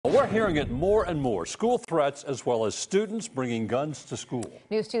We're hearing it more and more. School threats as well as students bringing guns to school.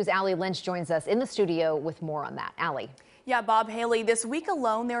 News 2's Allie Lynch joins us in the studio with more on that. Allie. Yeah, Bob, Haley, this week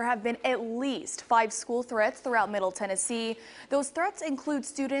alone, there have been at least 5 school threats throughout Middle Tennessee. Those threats include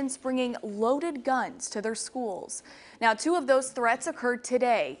students bringing loaded guns to their schools. Now, 2 of those threats occurred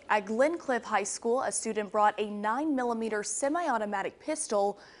today. At Glencliff High School, a student brought a 9mm semi-automatic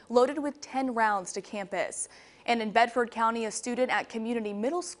pistol loaded with 10 rounds to campus. And in Bedford County, a student at Community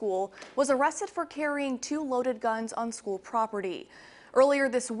Middle School was arrested for carrying 2 loaded guns on school property. Earlier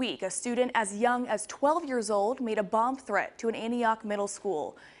this week, a student as young as 12 years old made a bomb threat to an Antioch Middle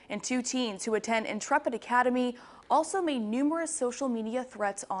School. And 2 teens who attend Intrepid Academy also made numerous social media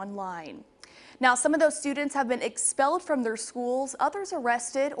threats online. Now, some of those students have been expelled from their schools, others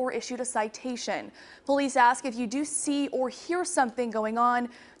arrested or issued a citation. Police ask if you do see or hear something going on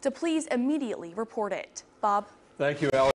to please immediately report it. Bob? Thank you, Alex.